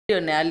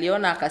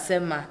aliona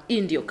akasema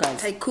hii ndio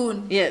kazi.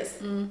 Tycoon. Yes.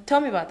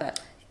 Tell me about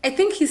that. I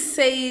think he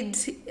said,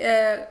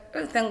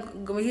 thank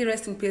God, he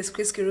rest in peace,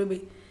 Chris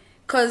Kirubi,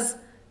 because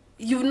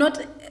you would not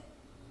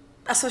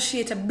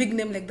associate a big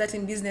name like that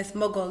in business,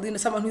 mogul,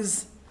 someone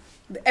who's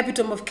the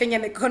epitome of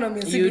Kenyan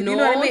economy. You know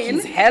what I mean?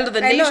 He's held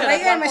the nation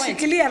at one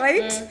point.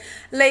 Right?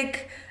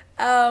 Like,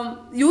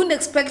 you wouldn't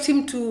expect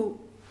him to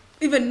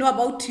even know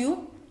about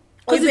you.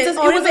 Because it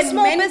was a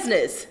small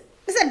business.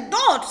 It's a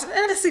dot. I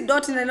don't see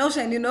dot in an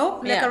ocean,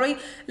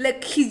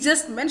 like he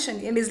just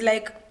mentioned, and it's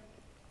like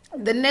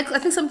the next. I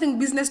think something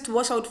business to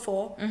watch out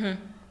for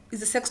is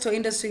the sex toy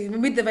industry.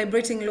 Maybe the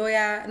vibrating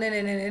lawyer.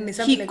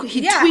 He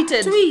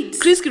tweeted.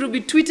 Chris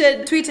Kirubi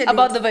tweeted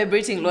about the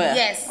vibrating lawyer.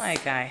 Yes, my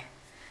guy.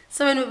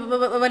 So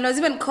when I was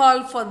even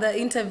called for the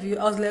interview,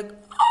 I was like,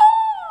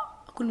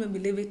 oh, I couldn't even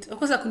believe it. Of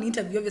course, I couldn't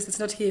interview. Obviously, it's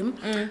not him.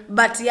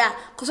 But yeah,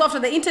 because after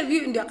the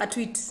interview, ndio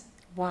akatweet.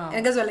 Wow.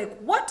 And guys were like,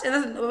 what? And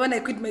that's when I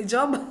quit my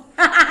job.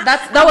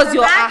 That was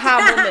your aha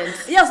moment.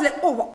 Yeah, I was like, oh,